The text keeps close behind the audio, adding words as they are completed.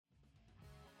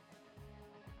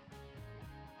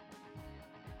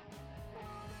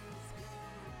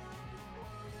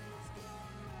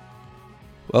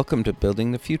Welcome to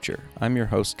Building the Future. I'm your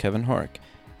host, Kevin Horick.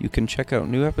 You can check out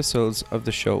new episodes of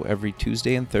the show every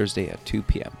Tuesday and Thursday at 2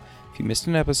 p.m. If you missed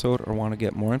an episode or want to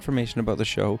get more information about the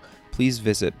show, please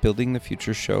visit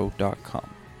buildingthefutureshow.com.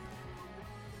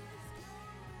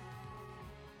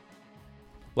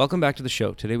 Welcome back to the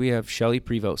show. Today we have Shelly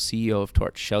Prevost, CEO of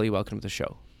Torch. Shelly, welcome to the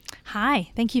show. Hi,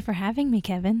 thank you for having me,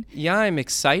 Kevin. Yeah, I'm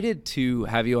excited to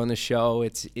have you on the show.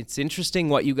 It's interesting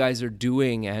what you guys are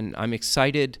doing, and I'm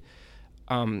excited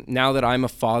now that I'm a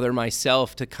father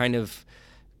myself to kind of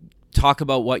talk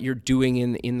about what you're doing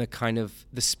in the kind of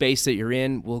the space that you're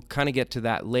in. We'll kind of get to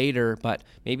that later, but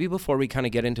maybe before we kind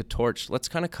of get into Torch, let's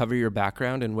kind of cover your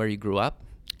background and where you grew up.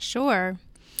 Sure.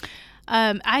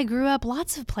 I grew up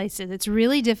lots of places. It's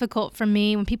really difficult for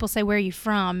me when people say, where are you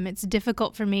from? It's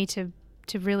difficult for me to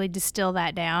really distill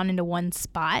that down into one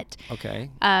spot. Okay.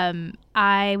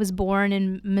 I was born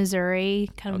in Missouri,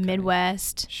 kind of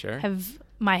Midwest. Sure.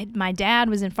 My dad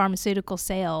was in pharmaceutical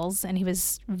sales, and he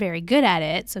was very good at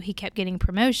it, so he kept getting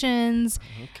promotions.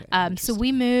 Okay. So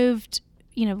we moved,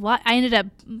 I ended up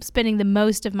spending the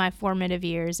most of my formative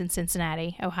years in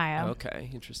Cincinnati, Ohio. Okay,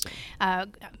 interesting.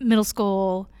 Middle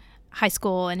school, high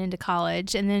school, and into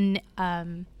college. And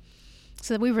then,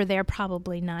 so we were there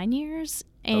probably 9 years.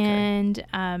 And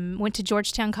went to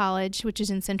Georgetown College, which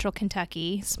is in central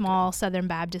Kentucky, small Southern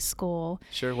Baptist school.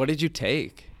 Sure. What did you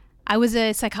take? I was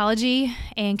a psychology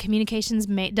and communications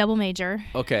double major.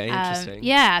 Okay, interesting.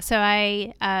 So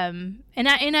I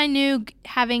knew,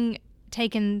 having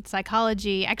taken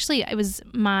psychology, actually it was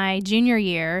my junior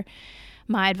year,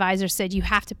 my advisor said, you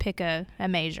have to pick a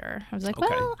major. I was like,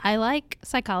 well, I like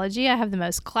psychology. I have the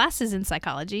most classes in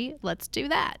psychology. Let's do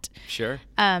that. Sure.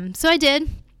 So I did.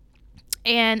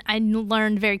 And I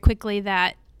learned very quickly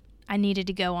that I needed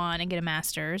to go on and get a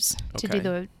master's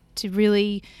to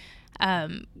really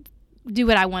do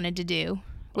what I wanted to do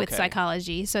with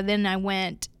psychology. So then I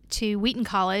went to Wheaton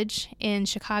College in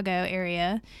Chicago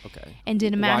area and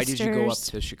did a master's. Why did you go up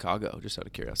to Chicago, just out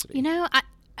of curiosity?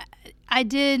 I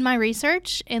did my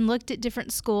research and looked at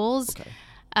different schools.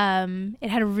 It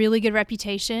had a really good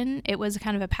reputation. It was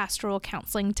kind of a pastoral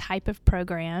counseling type of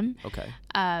program.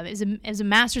 It was a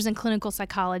master's in clinical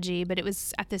psychology, but it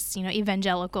was at this,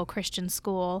 evangelical Christian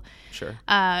school. Sure.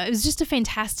 It was just a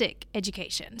fantastic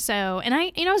education. So, and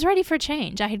I was ready for a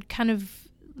change. I had kind of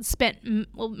spent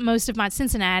most of my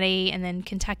Cincinnati and then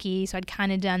Kentucky, so I'd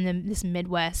kind of done this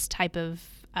Midwest type of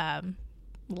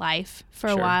life for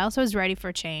a while, so I was ready for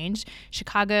a change.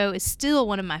 Chicago is still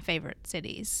one of my favorite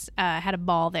cities. I had a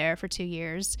ball there for 2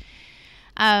 years.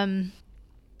 And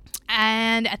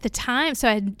at the time, so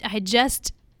I had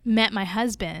just met my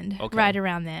husband right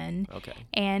around then.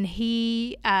 And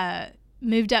he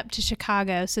moved up to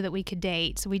Chicago so that we could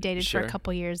date. So we dated for a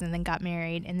couple years and then got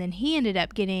married. And then he ended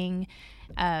up joining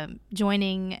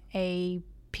a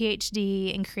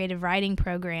PhD in creative writing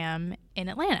program in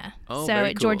Atlanta.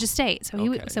 At Georgia State.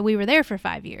 So we were there for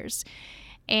 5 years.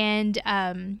 And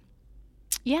and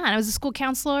I was a school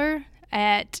counselor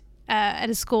at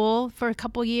a school for a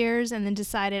couple years, and then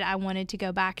decided I wanted to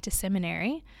go back to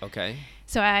seminary.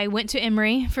 So I went to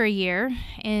Emory for a year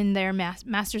in their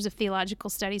Masters of Theological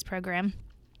Studies program.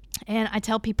 And I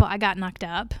tell people I got knocked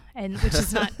up, which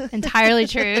is not entirely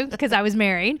true because I was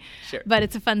married, but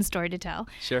it's a fun story to tell.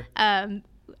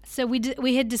 So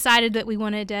we had decided that we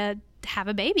wanted to have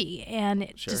a baby, and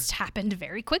it just happened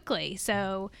very quickly.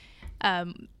 So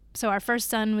our first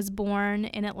son was born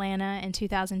in Atlanta in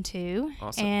 2002,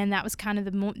 and that was kind of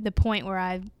the point where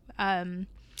I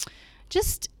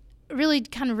just really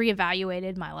kind of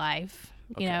reevaluated my life.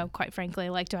 Quite frankly,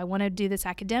 do I want to do this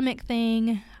academic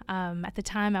thing? At the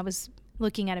time, I was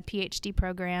looking at a PhD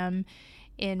program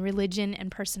in religion and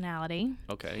personality.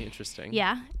 Interesting.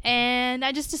 Yeah, and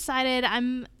I just decided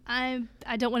I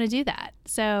don't want to do that.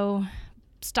 So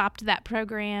stopped that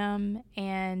program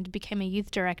and became a youth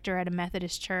director at a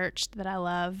Methodist church that I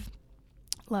loved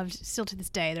still to this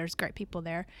day. There's great people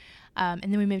there. And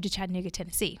then we moved to Chattanooga,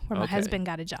 Tennessee, where my husband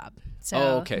got a job.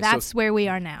 So that's where we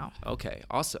are now. Okay,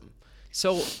 awesome.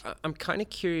 So I'm kind of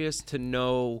curious to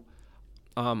know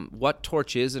what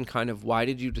Torch is and kind of why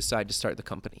did you decide to start the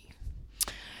company?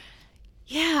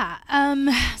 Yeah.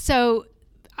 So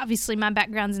obviously my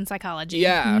background's in psychology.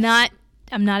 Yeah.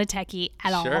 I'm not a techie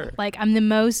at all.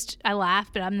 I laugh,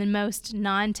 but I'm the most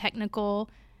non-technical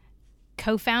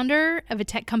co-founder of a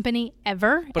tech company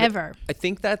ever. I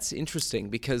think that's interesting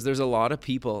because there's a lot of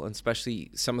people, and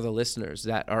especially some of the listeners,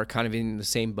 that are kind of in the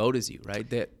same boat as you, right?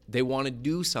 That they want to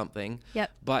do something,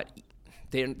 but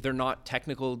they're not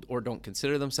technical or don't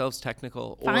consider themselves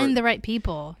technical. Find the right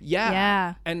people.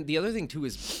 Yeah. And the other thing too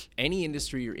is any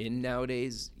industry you're in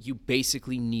nowadays, you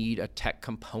basically need a tech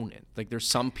component. Like there's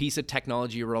some piece of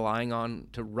technology you're relying on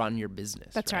to run your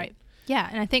business. That's right. Yeah,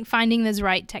 and I think finding those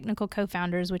right technical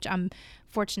co-founders, which I'm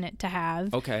fortunate to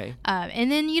have. Okay.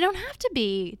 And then you don't have to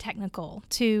be technical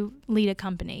to lead a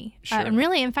company. Sure. And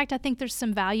really, in fact, I think there's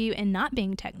some value in not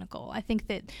being technical. I think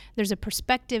that there's a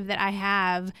perspective that I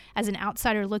have as an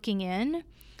outsider looking in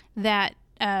that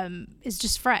is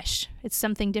just fresh. It's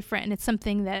something different, and it's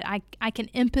something that I can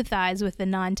empathize with the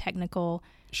non-technical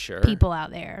people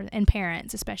out there, and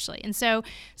parents especially. And so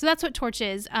that's what Torch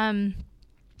is.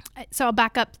 So I'll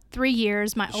back up 3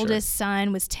 years. My oldest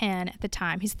son was 10 at the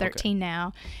time. He's 13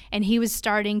 now. And he was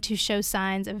starting to show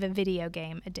signs of a video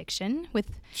game addiction with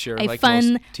a like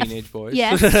fun most teenage boys.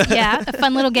 Yes, yeah, a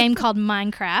fun little game called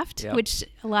Minecraft, which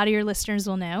a lot of your listeners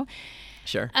will know.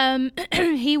 Sure.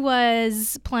 He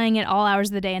was playing at all hours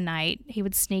of the day and night. He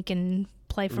would sneak and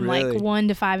play from like 1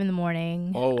 to 5 in the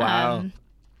morning. Oh, wow.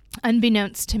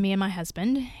 Unbeknownst to me and my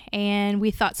husband, and we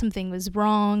thought something was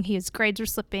wrong. His grades were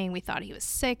slipping. We thought he was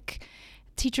sick.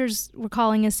 Teachers were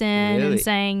calling us in and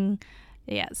saying,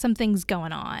 yeah, something's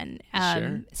going on.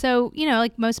 So,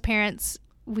 like most parents,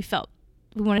 we felt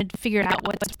we wanted to figure out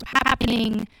what's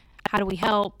happening. How do we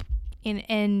help?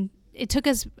 And it took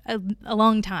us a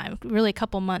long time, really a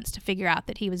couple months, to figure out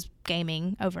that he was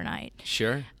gaming overnight.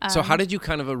 Sure. So how did you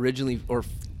kind of originally or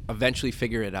eventually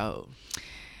figure it out?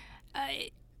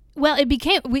 Well, it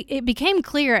became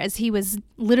clear as he was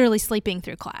literally sleeping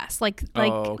through class. Like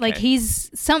he's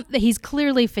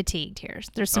clearly fatigued here.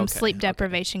 There's some sleep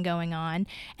deprivation going on.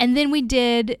 And then we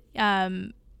did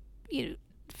we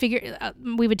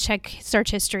would check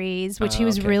search histories, which he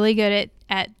was really good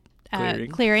at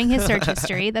clearing his search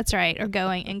history. That's right, or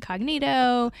going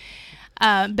incognito.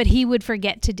 But he would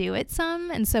forget to do it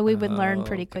some, and so we would learn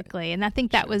pretty quickly. And I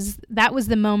think that was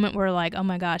the moment where like, oh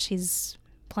my gosh, he's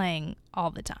playing all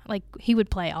the time. Like he would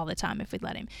play all the time if we'd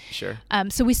let him. Sure.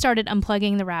 So we started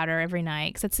unplugging the router every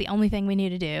night because that's the only thing we knew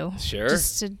to do. Sure.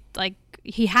 Just to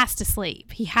he has to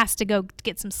sleep. He has to go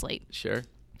get some sleep. Sure.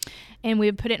 And we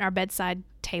would put it in our bedside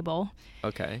table.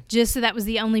 Okay. Just so that was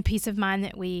the only peace of mind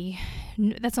that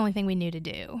that's the only thing we knew to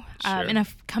do. Sure. And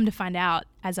I've come to find out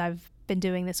as I've been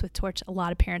doing this with Torch, a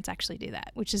lot of parents actually do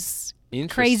that, which is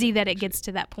crazy that it gets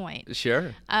to that point.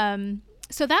 Sure.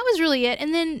 So that was really it.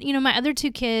 And then, my other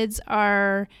 2 kids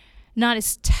are not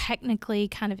as technically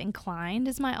kind of inclined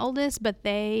as my oldest, but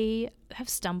they have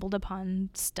stumbled upon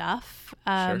stuff.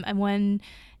 And one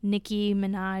Nicki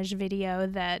Minaj video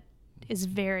that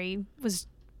was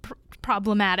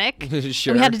problematic.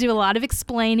 Sure. We had to do a lot of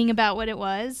explaining about what it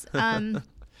was.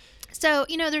 So,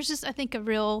 there's just, I think,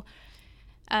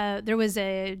 there was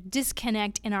a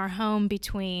disconnect in our home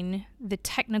between the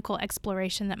technical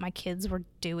exploration that my kids were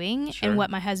doing and what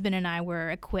my husband and I were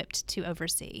equipped to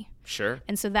oversee. Sure.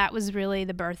 And so that was really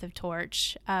the birth of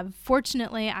Torch.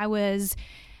 Fortunately, I was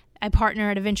a partner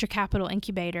at a venture capital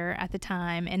incubator at the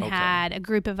time and had a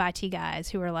group of IT guys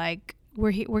who were like,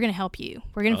 we're going to help you.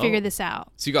 We're going to figure this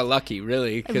out. So you got lucky,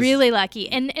 really. Really lucky.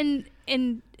 And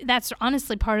that's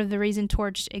honestly part of the reason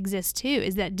Torch exists too,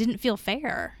 is that it didn't feel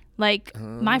fair. Like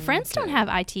my friends don't have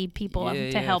IT people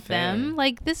to help them.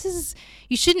 Like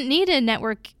you shouldn't need a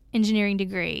network engineering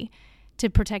degree to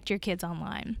protect your kids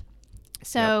online.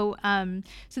 So,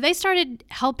 so they started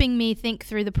helping me think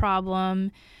through the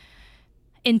problem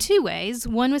in 2 ways.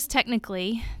 One was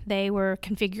technically, they were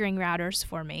configuring routers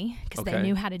for me because they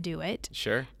knew how to do it.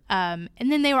 Sure. And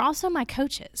then they were also my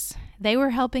coaches. They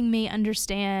were helping me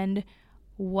understand,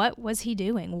 what was he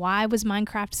doing? Why was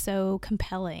Minecraft so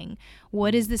compelling?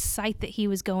 What is this site that he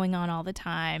was going on all the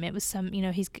time? It was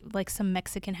he's like some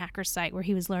Mexican hacker site where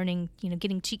he was learning,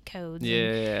 getting cheat codes.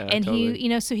 And totally.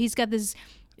 he, so he's got this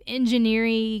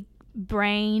engineering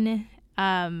brain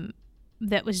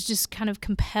that was just kind of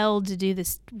compelled to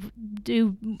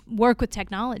do work with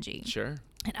technology. Sure.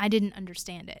 And I didn't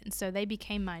understand it. And so they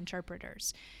became my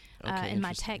interpreters and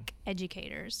my tech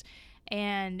educators.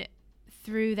 And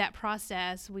through that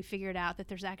process, we figured out that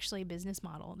there's actually a business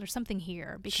model. There's something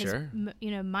here because,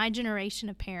 my generation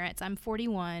of parents, I'm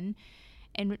 41,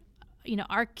 and,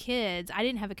 our kids, I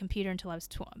didn't have a computer until I was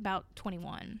about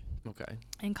 21. Okay.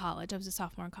 In college. I was a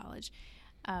sophomore in college.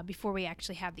 Before we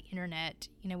actually had the internet,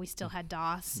 we still had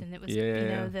DOS, and it was,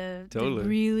 the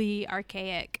really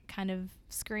archaic kind of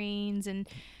screens. And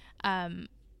I've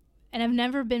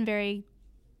never been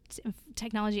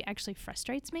technology actually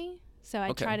frustrates me. So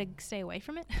I try to stay away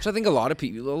from it. So I think a lot of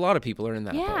people are in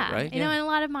that boat, right? You know, and a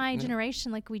lot of my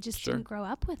generation, like we just didn't grow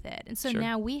up with it. And so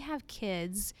now we have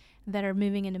kids that are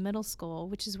moving into middle school,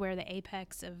 which is where the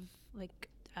apex of like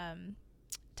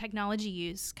technology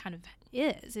use kind of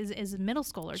is middle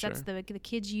schoolers. That's the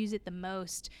kids use it the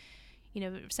most, you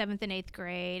know, 7th and 8th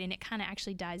grade, and it kind of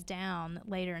actually dies down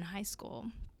later in high school.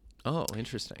 Oh,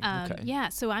 interesting. Okay. Yeah,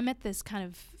 so I'm at this kind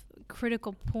of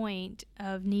critical point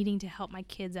of needing to help my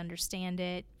kids understand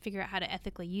it, figure out how to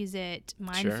ethically use it,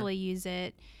 mindfully use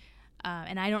it,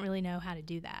 and I don't really know how to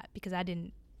do that because I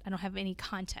don't have any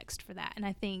context for that. And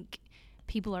I think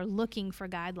people are looking for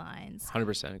guidelines.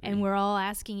 100% agree. And we're all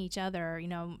asking each other,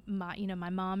 my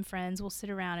mom friends will sit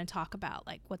around and talk about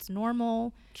like what's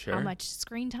normal, how much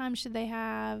screen time should they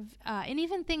have, and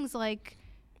even things like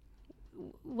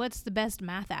what's the best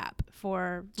math app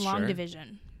for long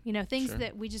division. You know, things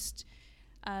that we just,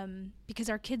 because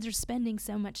our kids are spending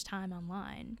so much time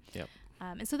online. Yep.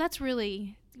 And so that's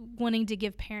really wanting to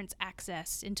give parents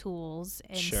access and tools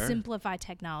and simplify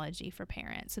technology for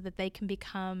parents so that they can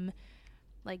become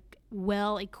like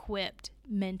well-equipped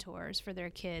mentors for their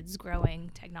kids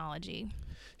growing technology.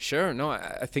 Sure. No,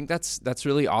 I think that's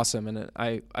really awesome. And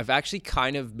I've actually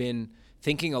kind of been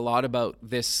thinking a lot about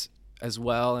this as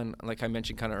well. And like I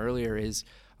mentioned kind of earlier is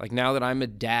like now that I'm a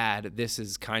dad, this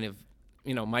is kind of,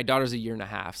 you know, my daughter's 1.5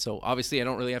 years. So obviously I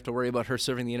don't really have to worry about her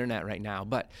surfing the internet right now,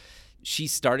 but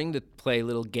she's starting to play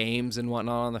little games and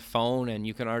whatnot on the phone. And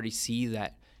you can already see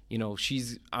that, you know,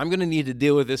 I'm going to need to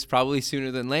deal with this probably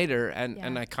sooner than later.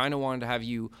 And I kind of wanted to have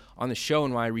you on the show.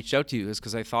 And why I reached out to you is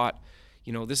because I thought,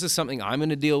 you know, this is something I'm going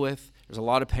to deal with. There's a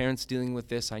lot of parents dealing with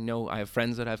this. I know I have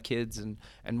friends that have kids and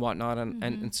whatnot.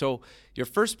 And so your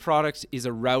first product is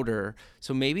a router.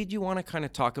 So maybe do you want to kind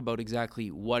of talk about exactly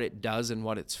what it does and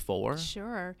what it's for?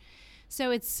 Sure. So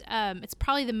it's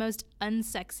probably the most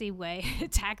unsexy way to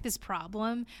attack this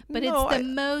problem, but it's the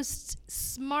most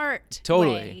smart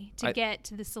way to get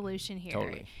to the solution here.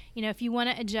 Totally. You know, if you want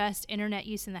to adjust internet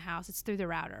use in the house, it's through the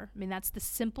router. I mean, that's the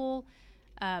simple,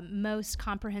 most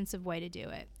comprehensive way to do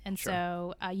it. And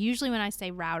so usually when I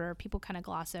say router, people kind of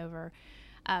gloss over.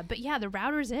 But yeah, the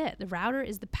router is it. The router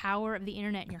is the power of the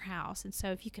internet in your house. And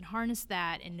so if you can harness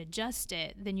that and adjust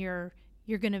it, then you're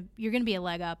gonna be a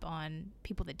leg up on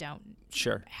people that don't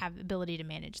have the ability to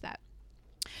manage that.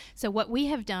 So what we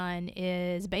have done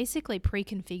is basically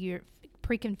pre-configured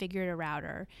a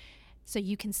router so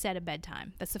you can set a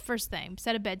bedtime. That's the first thing.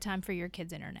 Set a bedtime for your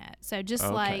kid's internet. So just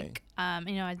like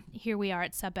here we are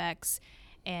at SupX,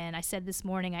 and I said this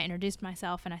morning, I introduced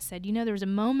myself and I said, you know, there was a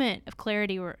moment of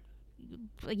clarity where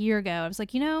a year ago I was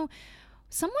like, you know,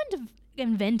 someone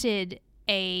invented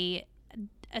a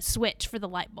switch for the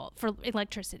light bulb for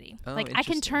electricity. Like I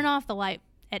can turn off the light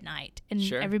at night and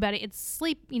everybody, it's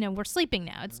sleep, you know, we're sleeping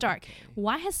now, it's dark.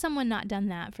 Why has someone not done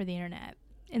that for the internet?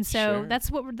 And so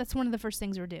that's one of the first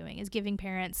things we're doing is giving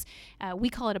parents, we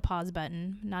call it a pause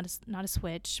button, not a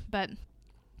switch, but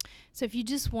so if you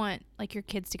just want like your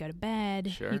kids to go to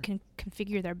bed, you can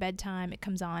configure their bedtime. It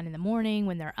comes on in the morning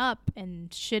when they're up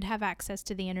and should have access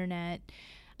to the internet.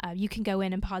 You can go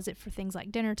in and pause it for things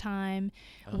like dinner time.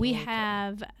 We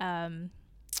have kind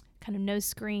of no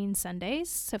screen Sundays.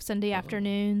 So Sunday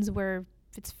afternoons where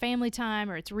if it's family time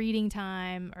or it's reading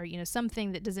time or, you know,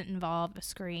 something that doesn't involve a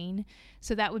screen.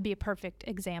 So that would be a perfect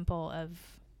example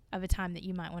of a time that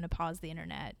you might want to pause the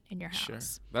internet in your house. Sure.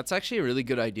 That's actually a really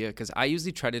good idea because I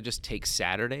usually try to just take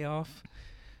Saturday off.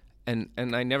 And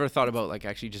I never thought about like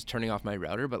actually just turning off my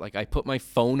router, but like I put my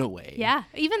phone away. Yeah,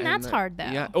 even that's hard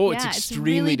though. Yeah. Oh, it's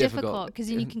extremely really difficult because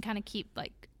then you can kind of keep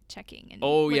like checking and.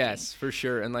 Oh looking. Yes, for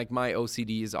sure. And like my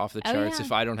OCD is off the charts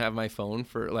if I don't have my phone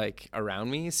for like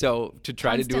around me. So to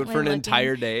try to do it for an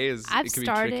entire day it can be tricky.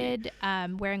 I've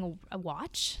started wearing a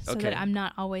watch so that I'm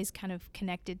not always kind of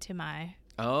connected to my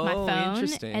phone.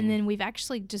 Interesting. And then we've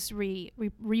actually just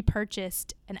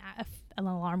repurchased an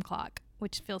alarm clock,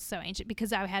 which feels so ancient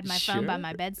because I had my phone by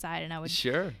my bedside and I would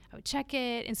check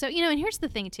it. And so, you know, and here's the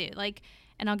thing too, like,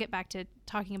 and I'll get back to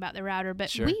talking about the router,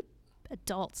 but we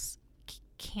adults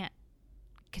can't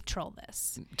control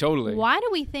this. Totally. Why do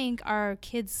we think our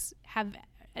kids have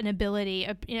an ability,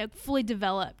 fully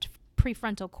developed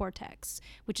prefrontal cortex,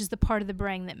 which is the part of the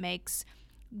brain that makes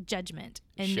judgment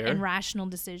and rational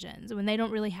decisions when they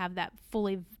don't really have that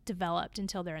fully developed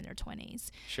until they're in their 20s.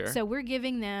 So we're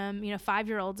giving them,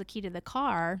 5-year-olds a key to the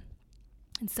car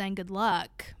and saying good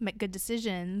luck, make good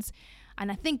decisions.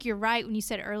 And I think you're right when you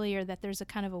said earlier that there's a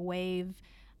kind of a wave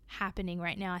happening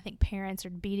right now. I think parents are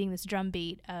beating this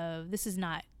drumbeat of this is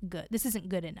not good. This isn't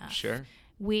good enough.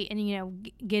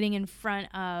 Getting in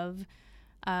front of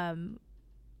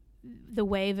the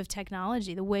wave of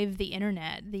technology, the wave of the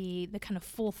internet, the kind of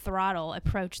full throttle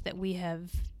approach that we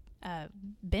have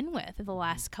been with in the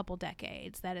last couple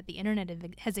decades, that the internet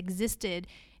has existed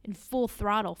in full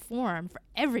throttle form for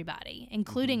everybody,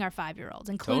 including our 5-year-olds,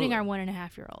 including our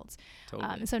 1.5-year-olds.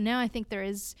 And so now I think there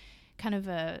is kind of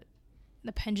the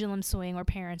pendulum swing where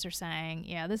parents are saying,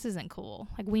 yeah, this isn't cool.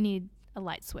 Like, we need a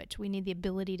light switch. We need the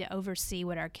ability to oversee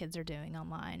what our kids are doing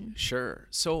online. Sure.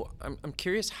 So I'm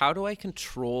curious, how do I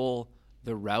control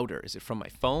the router? Is it from my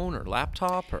phone or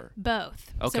laptop or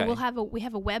both? Okay. So we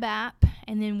have a web app,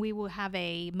 and then we will have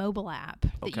a mobile app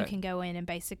that you can go in and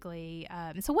basically.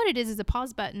 So what it is a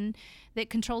pause button that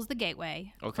controls the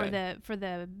gateway for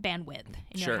the bandwidth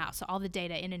in your house. So all the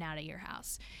data in and out of your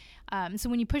house. So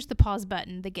when you push the pause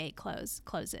button, the gate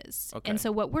closes. Okay. And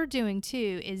so what we're doing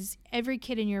too is every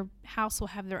kid in your house will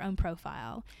have their own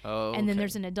profile. And then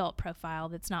there's an adult profile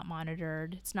that's not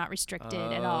monitored. It's not restricted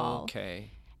at all.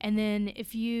 Okay. And then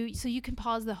so you can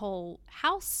pause the whole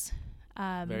house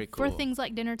Very cool. for things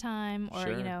like dinner time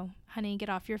or, honey, get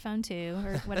off your phone too,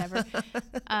 or whatever.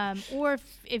 Or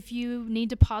if you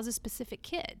need to pause a specific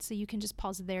kid, so you can just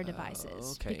pause their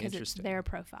devices because it's their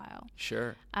profile.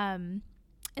 Sure.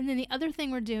 And then the other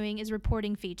thing we're doing is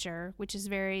reporting feature, which is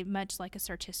very much like a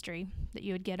search history that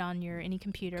you would get on any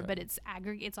computer, but it's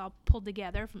it's all pulled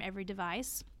together from every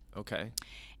device. Okay.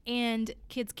 And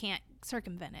kids can't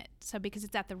circumvent it. So because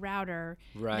it's at the router,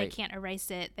 they can't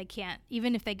erase it. They can't,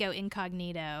 even if they go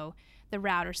incognito, the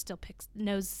router still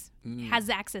has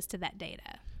access to that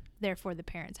data. Therefore, the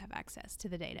parents have access to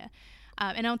the data.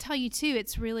 And I'll tell you too,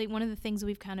 it's really one of the things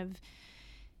we've kind of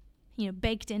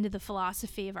baked into the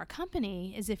philosophy of our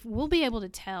company is if we'll be able to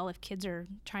tell if kids are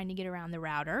trying to get around the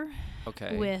router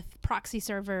with proxy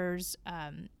servers,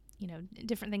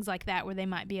 different things like that where they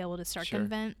might be able to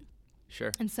circumvent.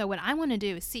 Sure. And so what I want to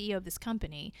do as CEO of this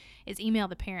company is email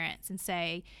the parents and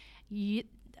say,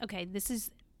 this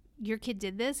is, your kid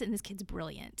did this and this kid's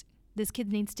brilliant. This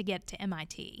kid needs to get to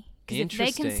MIT. Because if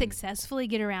they can successfully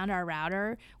get around our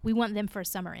router, we want them for a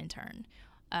summer intern.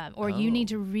 Or you need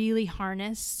to really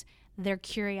harness their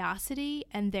curiosity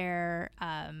and their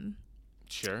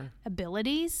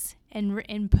abilities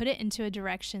and put it into a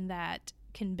direction that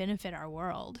can benefit our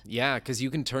world. Yeah, because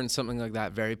you can turn something like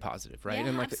that very positive, right? Yeah,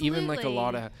 and absolutely. Even like a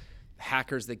lot of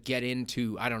hackers that get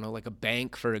into, I don't know, like a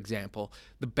bank, for example,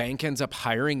 the bank ends up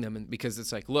hiring them because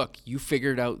it's like, look, you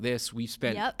figured out this. We've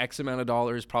spent X amount of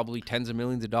dollars, probably tens of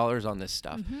millions of dollars on this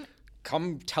stuff. Mm-hmm.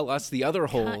 Come tell us the other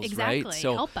holes, right?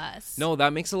 So help us. No,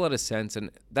 that makes a lot of sense, and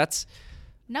that's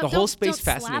the whole space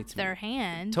fascinates slap their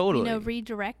hand. Totally,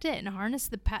 redirect it and harness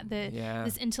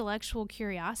this intellectual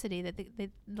curiosity that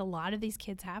a lot of these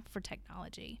kids have for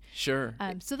technology. Sure.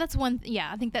 So that's one.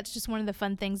 I think that's just one of the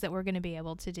fun things that we're going to be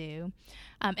able to do,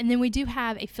 and then we do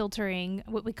have a filtering,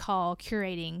 what we call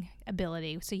curating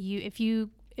ability. So if you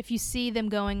see them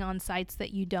going on sites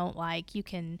that you don't like, you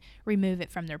can remove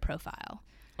it from in their profile.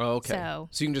 Oh, okay. So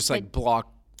you can just block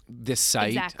this site.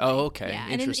 Exactly. Oh, okay. Yeah.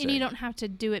 Interesting. And you don't have to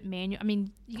do it manually. I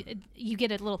mean, you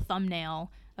get a little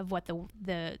thumbnail of what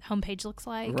the homepage looks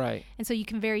like. Right. And so you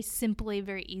can very simply,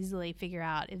 very easily figure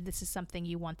out if this is something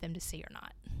you want them to see or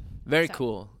not. Very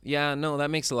cool. Yeah, no,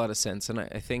 that makes a lot of sense. And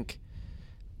I think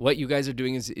what you guys are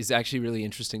doing is actually really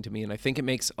interesting to me. And I think it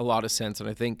makes a lot of sense. And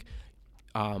I think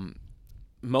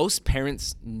most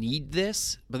parents need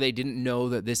this, but they didn't know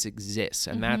that this exists.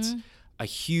 And that's a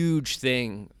huge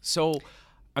thing. So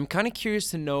I'm kind of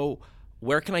curious to know,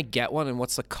 where can I get one and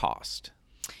what's the cost?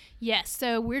 Yes,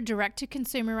 so we're direct to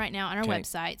consumer right now on our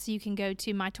website. So you can go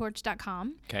to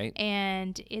mytorch.com. Okay.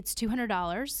 And it's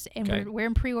 $200, and we're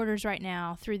in pre-orders right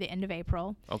now through the end of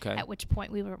April. Okay. At which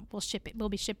point we'll ship it. We'll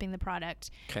be shipping the product.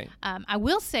 Okay. I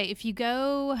will say, if you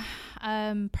go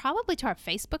probably to our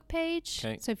Facebook page.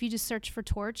 Okay. So if you just search for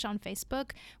Torch on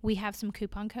Facebook, we have some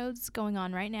coupon codes going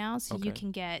on right now, so you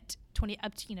can get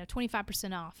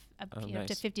 25% off, up to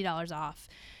 $50 off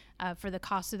for the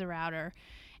cost of the router.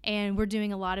 And we're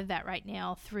doing a lot of that right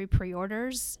now through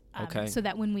pre-orders, so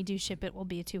that when we do ship it, will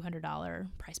be a $200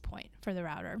 price point for the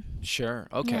router. Sure.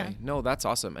 Okay. Yeah. No, that's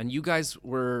awesome. And you guys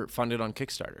were funded on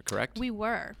Kickstarter, correct? We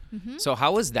were. Mm-hmm. So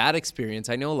how was that experience?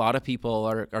 I know a lot of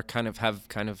people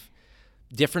have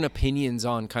different opinions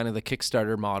on kind of the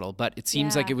Kickstarter model, but it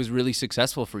seems like it was really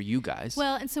successful for you guys.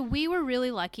 Well, and so we were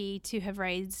really lucky to have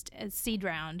raised a seed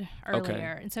round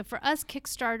earlier. And so for us,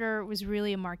 Kickstarter was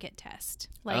really a market test.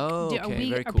 Like,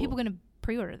 are people going to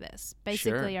pre-order this?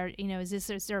 Basically,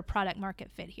 is there a product market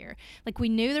fit here? Like, we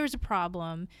knew there was a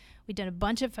problem. We'd done a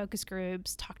bunch of focus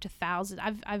groups, talked to thousands.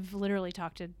 I've literally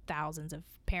talked to thousands of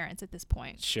parents at this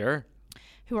point. Sure.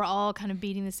 who are all kind of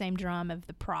beating the same drum of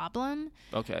the problem.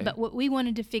 Okay. But what we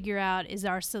wanted to figure out is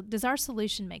does our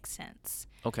solution make sense?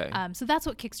 Okay. So that's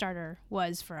what Kickstarter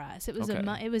was for us. It was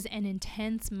it was an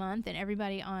intense month, and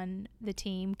everybody on the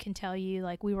team can tell you,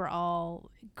 like, we were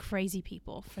all crazy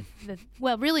people for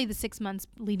really the 6 months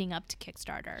leading up to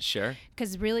Kickstarter. Sure.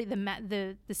 Because really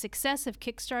the success of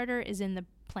Kickstarter is in the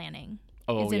planning.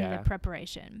 Oh, is in the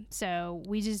preparation. So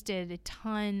we just did a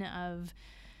ton of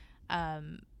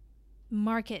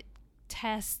market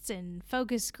tests and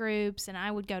focus groups, and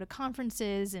I would go to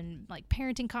conferences and like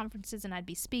parenting conferences, and I'd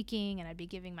be speaking and I'd be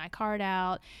giving my card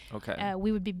out. Okay.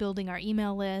 We would be building our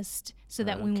email list so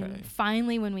that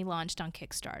when we launched on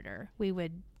Kickstarter, we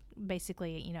would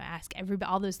basically, ask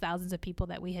all those thousands of people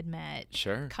that we had met,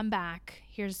 sure, come back,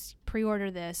 here's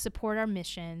pre-order this, support our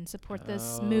mission, support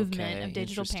this movement of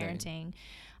digital parenting.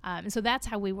 And so that's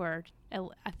how we were,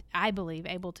 I believe,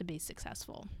 able to be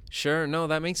successful. Sure. No,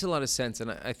 that makes a lot of sense.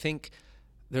 And I think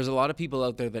there's a lot of people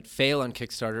out there that fail on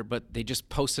Kickstarter, but they just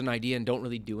post an idea and don't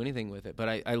really do anything with it.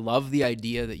 But I love the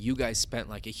idea that you guys spent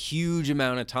like a huge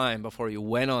amount of time before you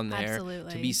went on there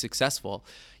to be successful.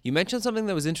 You mentioned something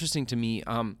that was interesting to me.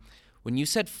 When you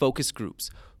said focus groups,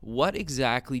 what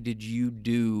exactly did you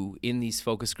do in these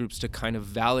focus groups to kind of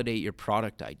validate your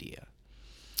product idea?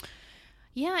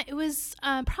 Yeah, it was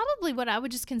probably what I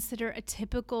would just consider a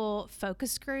typical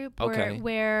focus group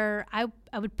where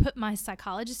I would put my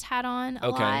psychologist hat on a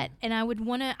lot, and I would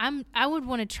want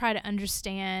to try to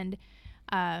understand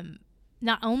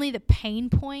not only the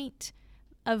pain point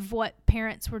of what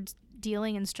parents were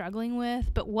dealing and struggling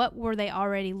with, but what were they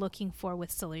already looking for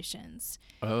with solutions.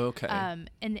 Okay.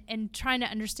 And trying to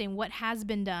understand what has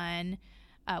been done,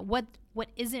 what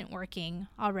isn't working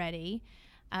already.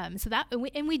 So that,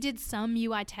 and we did some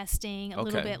UI testing a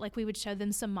little bit, like we would show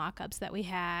them some mock-ups that we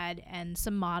had and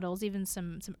some models, even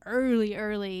some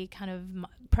early kind of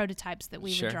prototypes that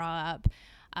we would draw up.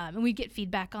 And we'd get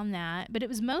feedback on that. But it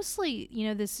was mostly,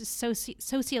 this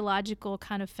sociological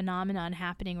kind of phenomenon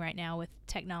happening right now with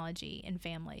technology and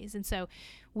families. And so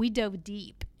we dove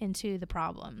deep into the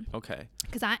problem. Okay.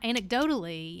 Because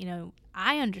anecdotally,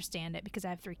 I understand it because I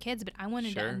have 3 kids, but I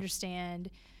wanted to understand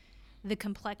the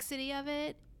complexity of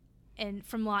it and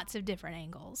from lots of different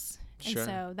angles. Sure. And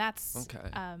so that's,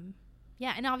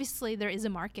 and obviously there is a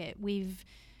market. We've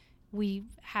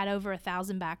had over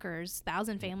 1,000 backers,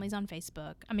 1,000 families on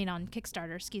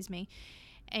Kickstarter,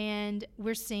 and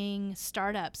we're seeing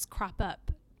startups crop up,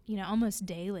 almost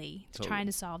daily trying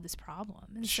to solve this problem.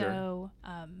 And so,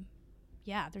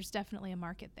 there's definitely a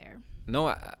market there.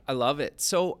 No, I love it.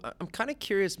 So I'm kind of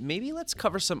curious, maybe let's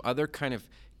cover some other kind of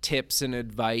tips and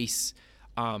advice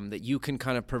that you can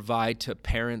kind of provide to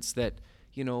parents that,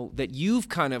 that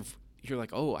you're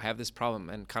like, oh, I have this problem,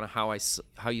 and kind of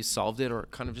how you solved it, or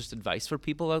kind of just advice for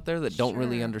people out there that don't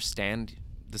really understand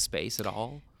the space at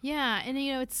all. Yeah. And,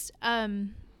 it's,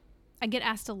 I get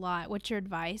asked a lot, what's your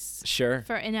advice? Sure.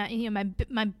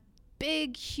 My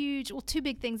big, huge, 2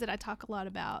 big things that I talk a lot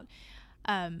about.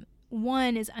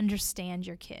 One is understand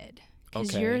your kid,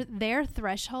 because their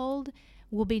threshold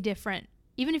will be different.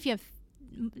 Even if you have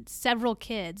several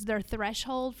kids, their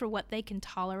threshold for what they can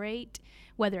tolerate,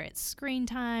 whether it's screen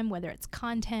time, whether it's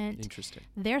content, interesting,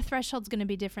 their threshold's going to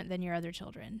be different than your other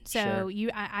children. So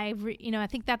I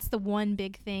think that's the one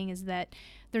big thing, is that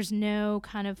there's no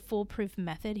kind of foolproof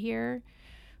method here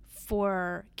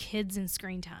for kids and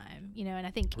screen time. And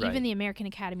I think even the American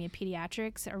Academy of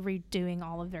Pediatrics are redoing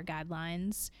all of their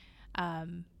guidelines.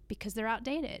 Because they're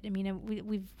outdated. I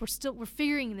mean, we're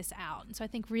figuring this out. And so I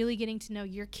think really getting to know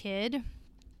your kid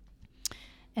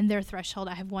and their threshold.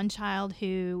 I have one child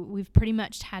who we've pretty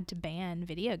much had to ban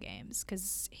video games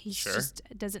because he just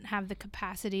doesn't have the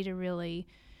capacity to really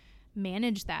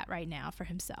manage that right now for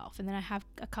himself. And then I have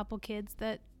a couple kids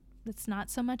that's not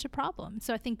so much a problem.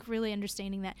 So I think really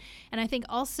understanding that. And I think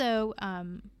also,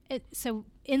 so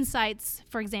insights,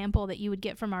 for example, that you would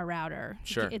get from our router.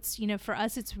 Sure. It's, for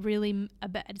us, it's really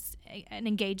it's an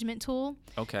engagement tool.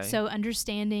 Okay. So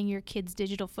understanding your kids'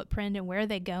 digital footprint and where are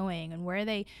they going and where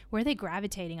are they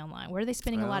gravitating online? Where are they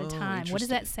spending a lot of time? What does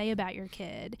that say about your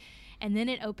kid? And then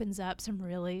it opens up some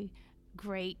really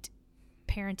great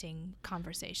parenting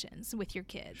conversations with your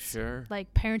kids. Sure.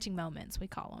 Like parenting moments, we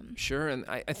call them. Sure. And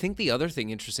I think the other thing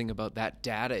interesting about that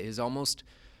data is almost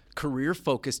career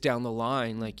focused down the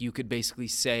line. Like you could basically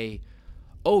say,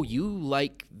 oh, you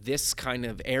like this kind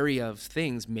of area of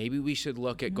things. Maybe we should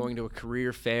look at going to a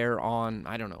career fair on,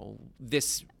 I don't know,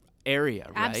 this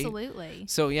area, right? Absolutely.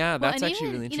 So that's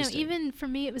actually really interesting. Even for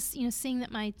me, it was, seeing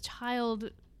that my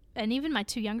child and even my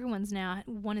 2 younger ones now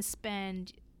want to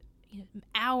spend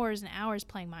hours and hours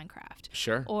playing Minecraft.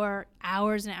 Sure. Or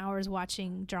hours and hours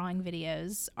watching drawing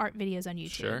videos, art videos on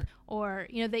YouTube. Sure. Or,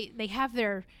 they have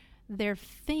their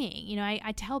thing.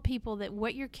 I tell people that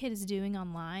what your kid is doing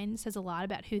online says a lot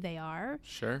about who they are.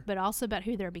 Sure. But also about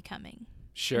who they're becoming.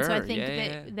 Sure. And so I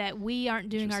think that we aren't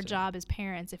doing our job as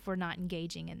parents if we're not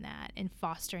engaging in that and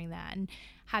fostering that and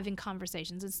having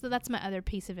conversations. And so that's my other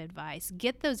piece of advice.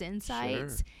 Get those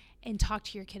insights and talk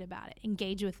to your kid about it.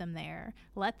 Engage with them there.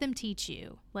 Let them teach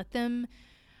you. Let them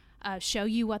show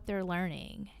you what they're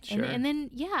learning. Sure. And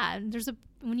then,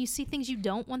 when you see things you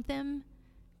don't want them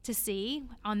to see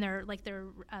on their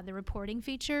the reporting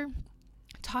feature,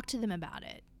 talk to them about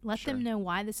it. Let them know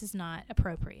why this is not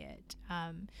appropriate.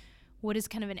 What is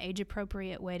kind of an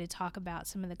age-appropriate way to talk about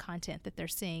some of the content that they're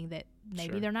seeing that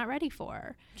maybe they're not ready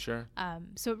for. Sure.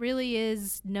 So it really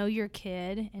is know your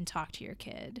kid and talk to your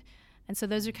kid. And so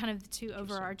those are kind of the two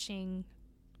overarching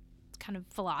kind of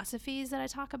philosophies that I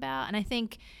talk about. And I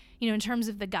think, in terms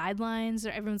of the guidelines,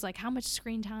 everyone's like, how much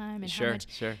screen time and how much.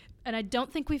 Sure. And I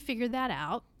don't think we figured that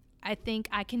out. I think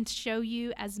I can show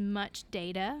you as much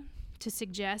data to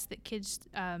suggest that kids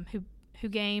who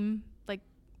game like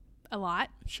a lot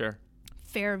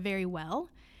fare very well,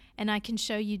 and I can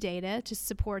show you data to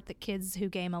support that kids who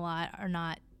game a lot are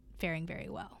not faring very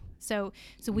well. So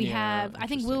we have, I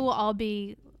think we will all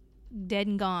be dead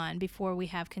and gone before we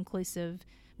have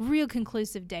real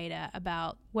conclusive data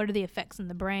about what are the effects on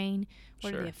the brain,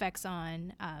 what are the effects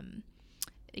on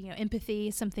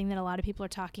empathy, something that a lot of people are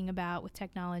talking about with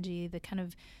technology, the kind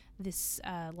of this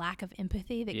lack of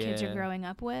empathy that kids are growing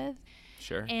up with.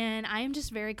 Sure. And I am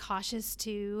just very cautious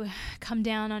to come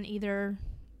down on either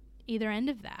end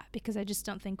of that because I just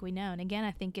don't think we know. And again,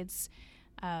 I think it's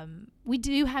we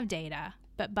do have data,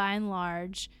 but by and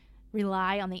large,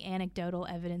 rely on the anecdotal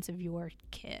evidence of your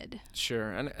kid.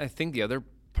 Sure. And I think the other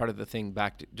part of the thing,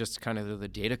 back to just kind of the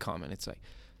data comment, it's like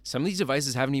some of these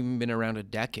devices haven't even been around a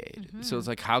decade. Mm-hmm. So it's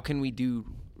like, how can we do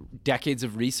decades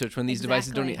of research when these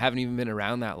devices haven't even been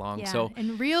around that long? Yeah. So,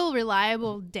 and real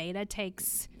reliable data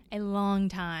takes a long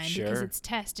time because it's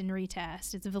test and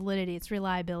retest, it's validity, it's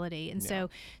reliability. And so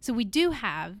we do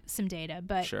have some data,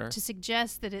 but to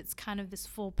suggest that it's kind of this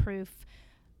foolproof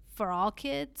for all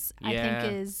kids, I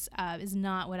think is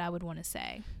not what I would want to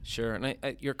say. Sure. And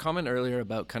your comment earlier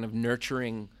about kind of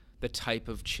nurturing the type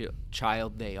of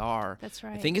child they are. That's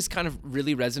right. I think it kind of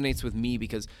really resonates with me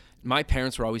because my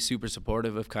parents were always super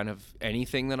supportive of kind of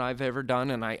anything that I've ever done.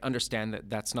 And I understand that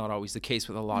that's not always the case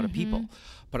with a lot of people.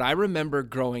 But I remember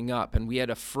growing up and we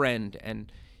had a friend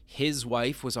and his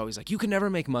wife was always like, you can never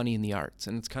make money in the arts.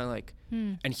 And it's kind of like,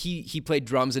 and he played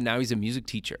drums and now he's a music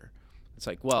teacher. It's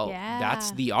like, well,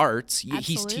 that's the arts.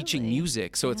 He's teaching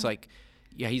music. So it's like,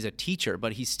 he's a teacher,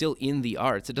 but he's still in the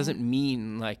arts. It doesn't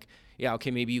mean like,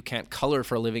 okay, maybe you can't color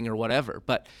for a living or whatever.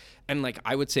 But, and like,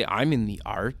 I would say I'm in the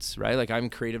arts, right? Like I'm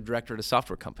creative director at a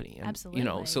software company. And,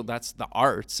 Absolutely. So that's the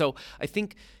art. So I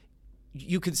think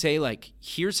you could say like,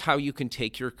 here's how you can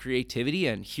take your creativity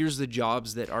and here's the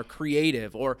jobs that are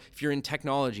creative, or if you're in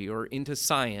technology or into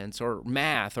science or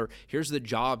math, or here's the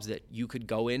jobs that you could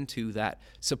go into that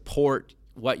support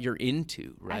what you're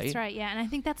into, right? That's right, yeah. And I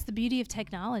think that's the beauty of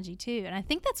technology too. And I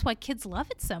think that's why kids love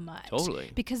it so much.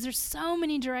 Totally. Because there's so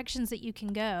many directions that you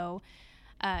can go.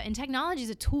 And technology is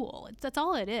a tool. That's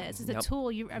all it is. It's a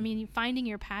tool. Finding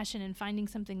your passion and finding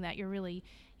something that you're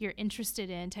interested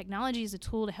in. Technology is a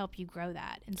tool to help you grow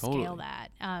that and scale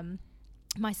that.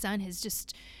 My son has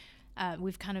just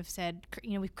we've kind of said,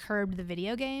 we've curbed the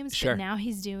video games, but now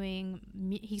he's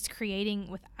creating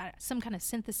with some kind of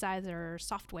synthesizer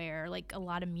software, like a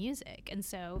lot of music. And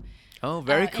so,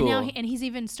 very cool. And he's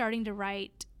even starting to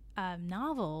write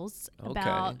novels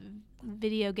about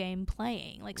video game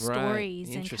playing, like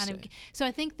stories and kind of. So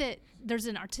I think that there's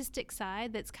an artistic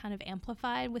side that's kind of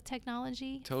amplified with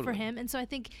technology for him. And so I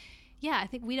think,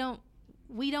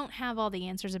 we don't have all the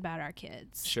answers about our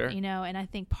kids. Sure. And I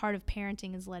think part of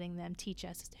parenting is letting them teach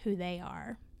us who they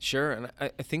are. Sure. And I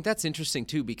think that's interesting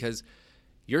too, because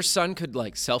your son could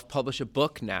like self-publish a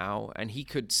book now and he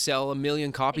could sell 1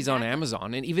 million copies on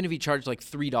Amazon. And even if he charged like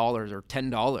 $3 or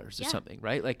 $10 or something,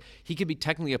 right? Like he could be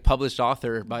technically a published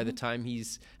author by the time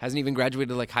hasn't even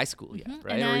graduated like high school yet,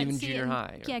 right? Or even junior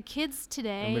high. Kids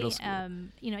today, middle school.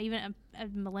 Even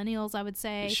millennials, I would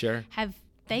say,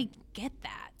 they get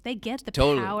that. They get the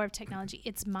power of technology.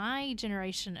 It's my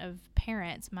generation of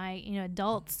parents, my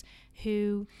adults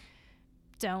who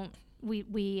don't we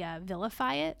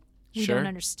vilify it. We don't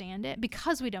understand it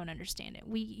because we don't understand it.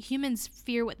 We humans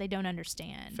fear what they don't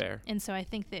understand. Fair. And so I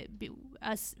think that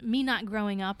me not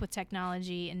growing up with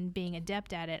technology and being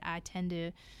adept at it, I tend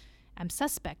to I'm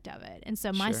suspect of it. And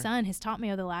so my son has taught me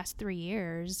over the last 3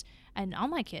 years, and all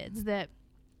my kids, that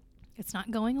it's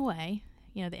not going away.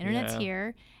 You know, the internet's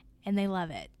here, and they love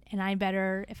it. And I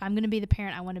better, if I'm going to be the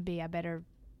parent I want to be, I better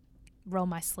roll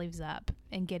my sleeves up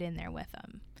and get in there with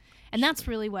them. And that's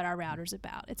really what our router's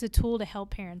about. It's a tool to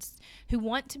help parents who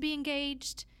want to be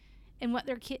engaged in what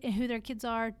their who their kids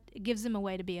are. It gives them a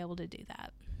way to be able to do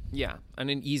that. Yeah, and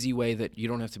an easy way that you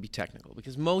don't have to be technical,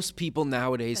 because most people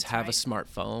nowadays have a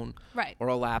smartphone or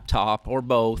a laptop or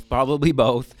both, probably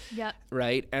both. Yep.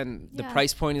 Right? And the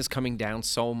price point is coming down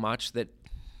so much that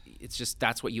it's just,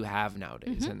 that's what you have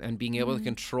nowadays. And being able to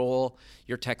control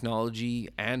your technology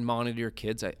and monitor your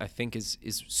kids, I think is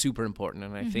super important.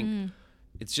 And I think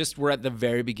it's just, we're at the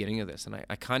very beginning of this. And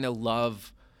I kind of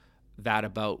love that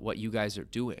about what you guys are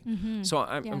doing. So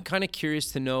I'm kind of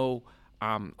curious to know,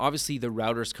 obviously the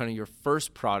router is kind of your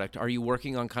first product. Are you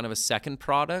working on kind of a second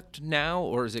product now,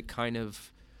 or is it kind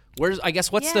of, what's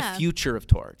the future of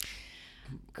Torch?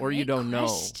 Or you don't know?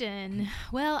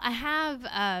 Well, I have,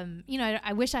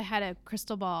 I wish I had a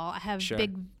crystal ball. I have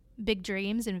big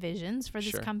dreams and visions for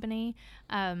this company.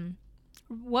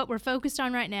 What we're focused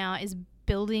on right now is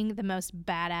building the most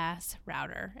badass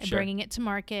router and bringing it to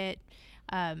market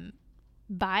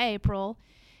by April,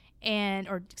 in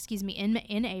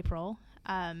April.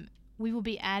 We will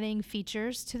be adding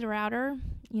features to the router.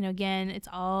 You know, again, it's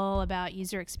all about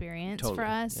user experience for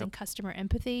us and customer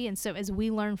empathy. And so as we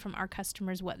learn from our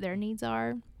customers what their needs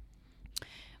are,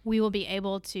 we will be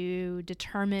able to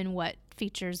determine what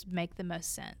features make the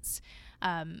most sense.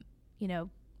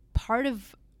 Part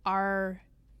of our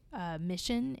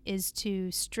mission is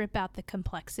to strip out the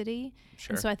complexity.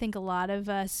 And so I think a lot of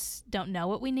us don't know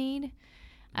what we need.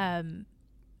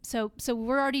 So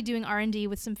we're already doing R&D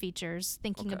with some features,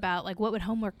 thinking about like what would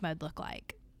homework mode look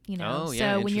like, you know?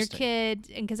 So when your kid,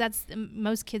 and because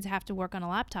most kids have to work on a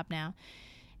laptop now,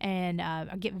 and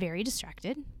get very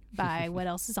distracted by what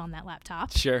else is on that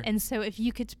laptop. And so if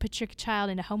you could put your child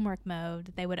into homework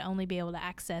mode, they would only be able to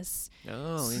access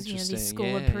these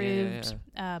school approved,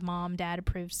 mom, dad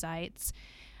approved sites.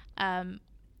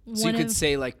 So you could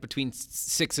say like between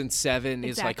 6 and 7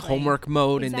 is like homework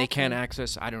mode, and they can't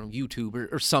access, I don't know,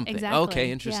 YouTube or something.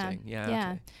 Okay, interesting.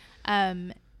 Yeah.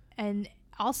 And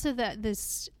also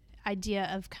this idea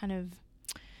of kind of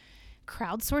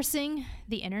crowdsourcing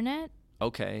the internet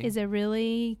is a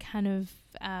really kind of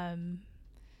an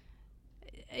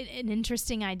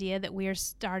interesting idea that we are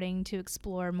starting to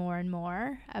explore more and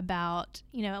more about,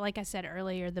 like I said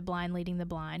earlier, the blind leading the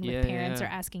blind, with parents are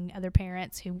asking other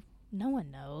parents who no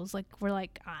one knows. Like, we're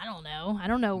like, I don't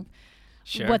know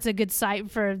what's a good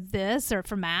site for this or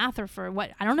for math or for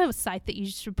what. I don't know a site that you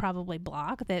should probably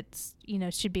block that's,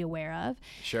 should be aware of.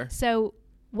 So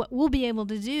what we'll be able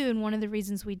to do, and one of the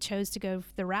reasons we chose to go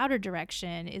the router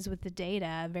direction, is with the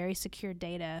data, very secure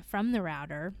data from the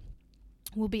router,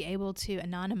 we'll be able to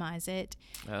anonymize it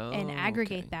and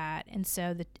aggregate that. And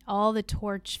so all the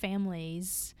Torch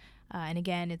families, and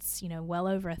again, it's, well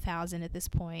over 1,000 at this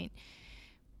point,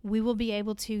 we will be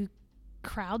able to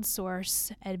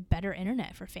crowdsource a better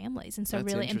internet for families. And so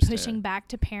and pushing back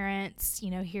to parents,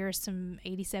 here some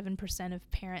 87%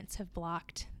 of parents have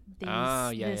blocked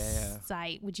this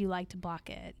site. Would you like to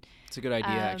block it? It's a good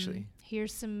idea, actually.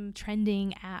 Here's some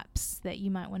trending apps that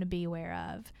you might want to be aware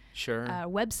of.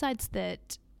 Websites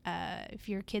that, if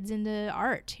your kid's into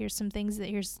art, here's some things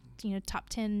here's top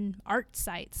 10 art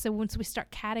sites. So once we start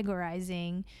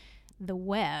categorizing the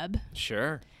web,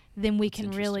 then we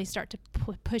can really start to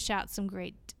push out some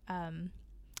great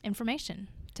information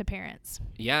to parents.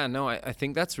 Yeah, no, I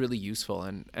think that's really useful.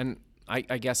 And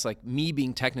I guess, like me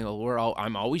being technical,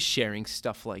 I'm always sharing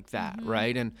stuff like that,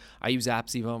 right? And I use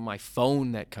apps even on my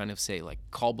phone that kind of say like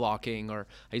call blocking, or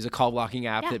I use a call blocking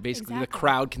app that basically the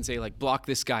crowd can say like block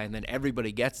this guy, and then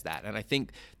everybody gets that. And I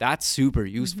think that's super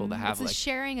useful to have. It's a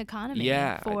sharing economy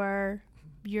for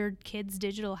your kids'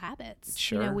 digital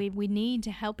habits. We need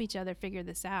to help each other figure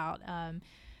this out.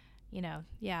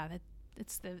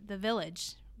 It's the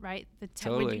village, right?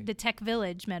 The tech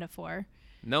village metaphor.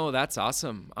 No, that's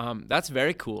awesome. That's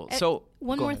very cool. So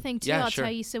one more thing too, I'll tell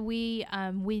you. So we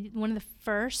one of the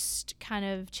first kind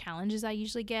of challenges I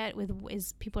usually get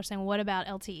is people are saying, well, what about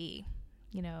LTE?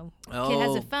 Kid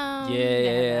has a phone,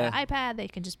 they have an iPad, they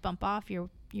can just bump off your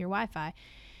Wi-Fi,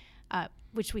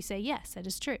 which we say, yes, that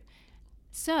is true.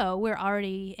 So we're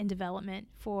already in development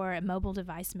for a mobile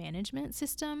device management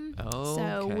system.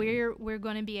 We're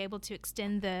going to be able to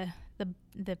extend the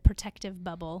protective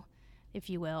bubble, if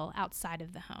you will, outside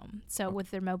of the home. So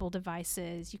with their mobile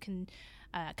devices, you can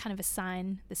kind of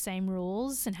assign the same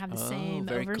rules and have the same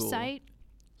oversight. Cool.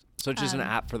 So it's just an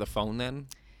app for the phone then?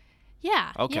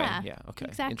 Yeah. Okay. Yeah. Okay.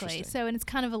 Exactly. So, and it's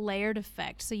kind of a layered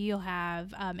effect. So you'll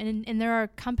have, and there are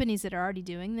companies that are already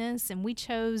doing this, and we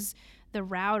chose the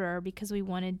router because we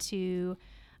wanted to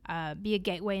be a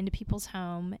gateway into people's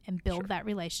home and build that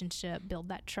relationship, build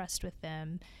that trust with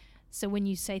them. So when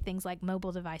you say things like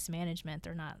mobile device management,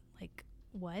 they're not like,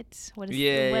 what is what are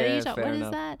you talking? What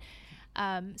is that?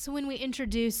 So when we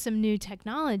introduce some new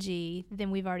technology, then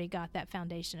we've already got that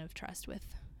foundation of trust with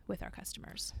our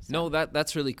customers. So. No,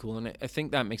 that's really cool, and I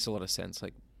think that makes a lot of sense.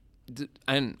 Like,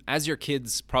 and as your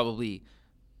kids probably,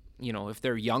 if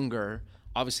they're younger,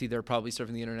 obviously they're probably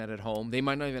surfing the internet at home. They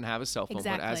might not even have a cell phone,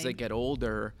 exactly. But as they get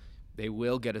older, they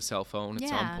will get a cell phone at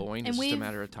some point. It's just a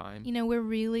matter of time. We're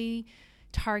really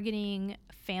targeting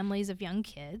families of young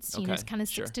kids. It's kind of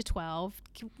 6 to 12.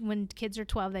 When kids are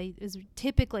 12, is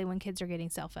typically when kids are getting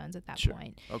cell phones at that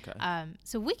point. Okay.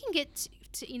 So we can get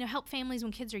to help families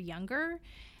when kids are younger.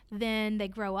 Then they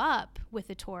grow up with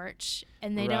a torch,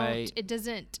 and they don't. It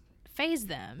doesn't phase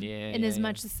them in as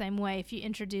much the same way. If you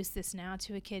introduce this now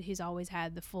to a kid who's always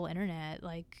had the full internet,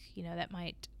 that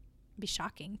might be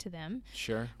shocking to them.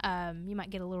 Sure. You might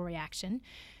get a little reaction.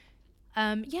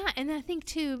 And I think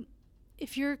too,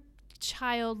 if your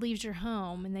child leaves your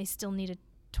home and they still need a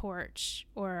torch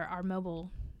or our mobile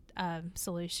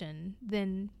solution,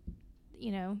 then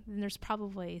then there's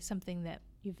probably something that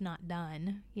you've not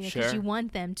done, because you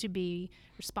want them to be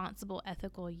responsible,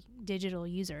 ethical digital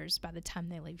users by the time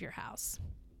they leave your house.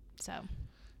 So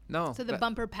the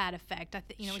bumper pad effect.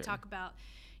 We talk about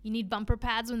you need bumper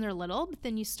pads when they're little, but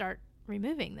then you start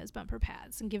removing those bumper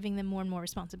pads and giving them more and more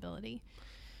responsibility.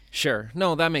 Sure.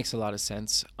 No, that makes a lot of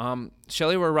sense.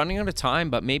 Shelly, we're running out of time,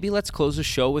 but maybe let's close the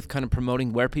show with kind of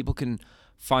promoting where people can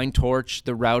find Torch,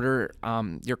 the router,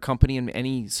 your company, and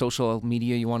any social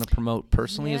media you want to promote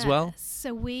personally as well.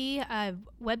 So we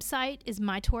website is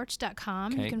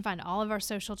mytorch.com. Okay. You can find all of our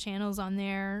social channels on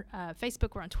there.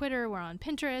 Facebook, we're on Twitter, we're on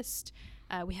Pinterest.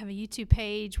 We have a YouTube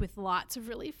page with lots of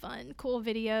really fun, cool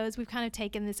videos. We've kind of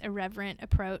taken this irreverent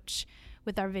approach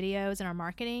with our videos and our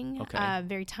marketing. Okay.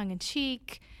 Very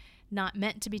tongue-in-cheek, not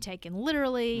meant to be taken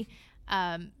literally.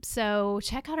 So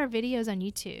check out our videos on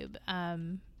YouTube.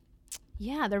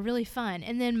 They're really fun.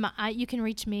 And then you can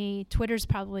reach me. Twitter's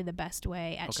probably the best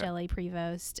way, at Shelly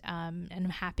Prevost. And I'm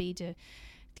happy to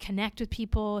connect with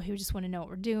people who just want to know what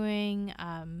we're doing.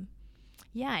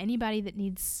 Anybody that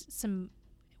needs some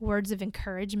words of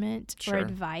encouragement or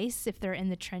advice if they're in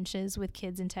the trenches with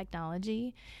kids and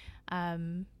technology.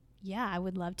 I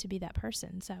would love to be that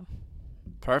person. So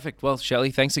perfect. Well,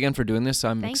 Shelly, thanks again for doing this.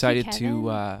 I'm excited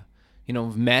to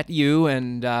met you,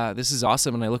 and this is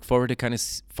awesome, and I look forward to kind of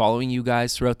following you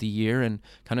guys throughout the year and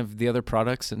kind of the other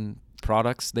products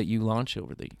that you launch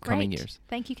over the coming years.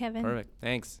 Thank you, Kevin. Perfect.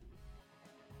 Thanks.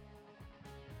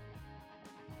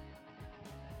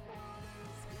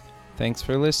 Thanks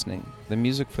for listening. The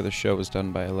music for the show is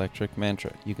done by Electric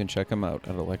Mantra. You can check them out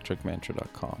at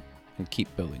electricmantra.com and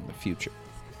keep building the future.